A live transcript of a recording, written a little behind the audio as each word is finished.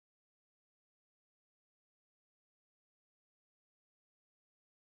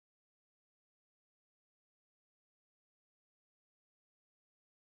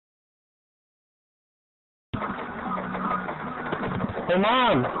Hey,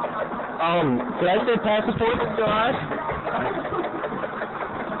 Mom. Did I say pass the 4th of July?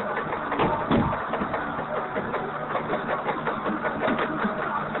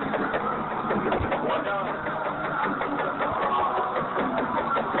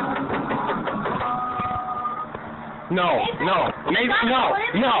 No, maybe, no,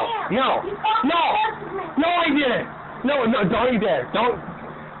 I didn't. No, don't you dare.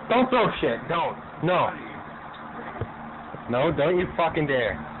 Don't throw shit. Don't you fucking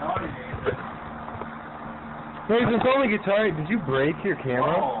dare. Nathan, it's only guitar. Did you break your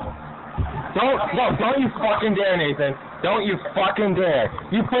camera? Don't you fucking dare, Nathan. Don't you fucking dare.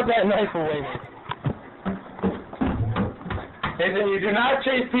 You put that knife away, Nathan. Nathan, you do not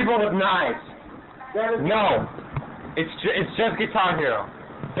chase people with knives. No. It's just Guitar Hero.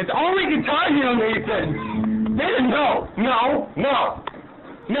 It's only Guitar Hero, Nathan. Nathan, no.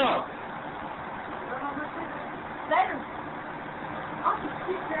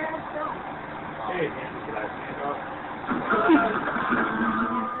 Hey, can I stand up?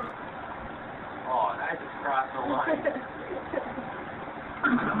 Oh, I just crossed the line.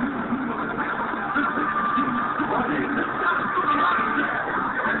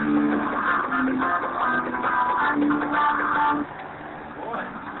 What?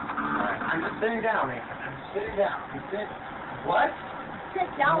 I'm just sitting down, man. I'm just sitting down. What? Sit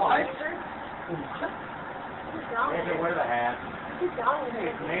down, what? Nathan. Sit down. Nathan, wear the hat. Sit down,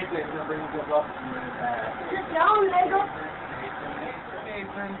 Nathan. Nathan's gonna bring himself up and wear his hat. Sit down, Nathan.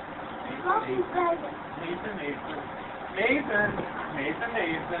 Nathan.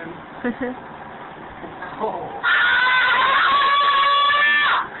 Oh.